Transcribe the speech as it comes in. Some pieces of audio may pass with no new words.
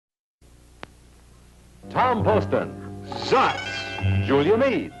Tom Poston. Zotz. Julia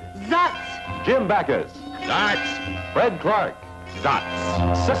Mead. Zotz. Jim Backus. Zotz. Fred Clark.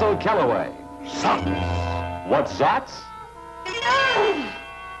 Zotz. Cecil Kellaway. Zotz. What's Zotz?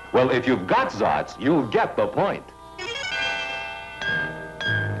 Well, if you've got Zotz, you'll get the point.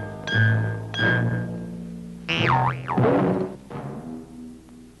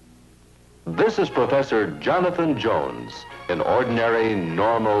 This is Professor Jonathan Jones, an ordinary,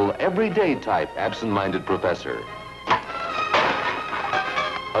 normal, everyday type absent-minded professor.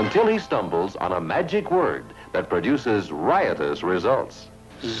 Until he stumbles on a magic word that produces riotous results.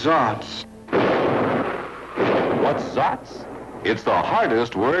 Zotz. What's Zotz? It's the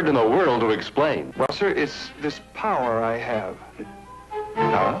hardest word in the world to explain. Well, sir, it's this power I have.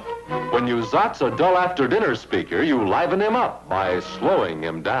 Huh? When you Zotz a dull after-dinner speaker, you liven him up by slowing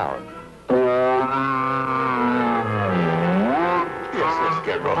him down. Yes,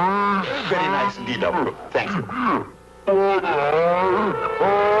 General. Very nice indeed, Uncle. Thank you.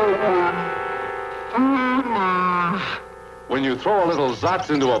 When you throw a little Zotz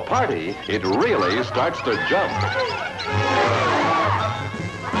into a party, it really starts to jump.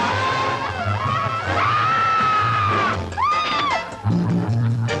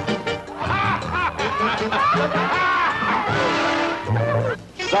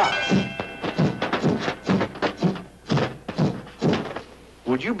 Zotz.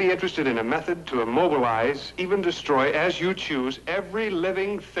 Would you be interested in a method to immobilize, even destroy, as you choose, every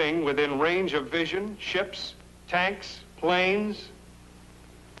living thing within range of vision? Ships, tanks, planes?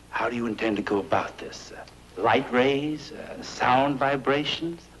 How do you intend to go about this? Light rays, sound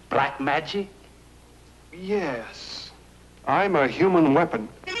vibrations, black magic? Yes. I'm a human weapon.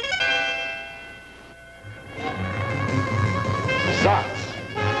 Zotz.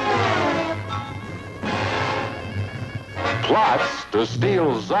 Plots to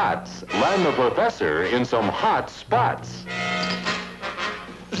steal Zotz land the professor in some hot spots.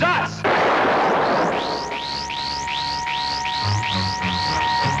 Zotz!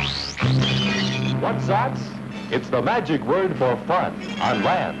 What's Zotz? It's the magic word for fun on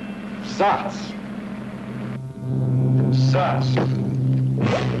land. Zotz. Zotz.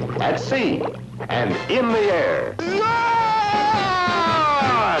 At sea and in the air.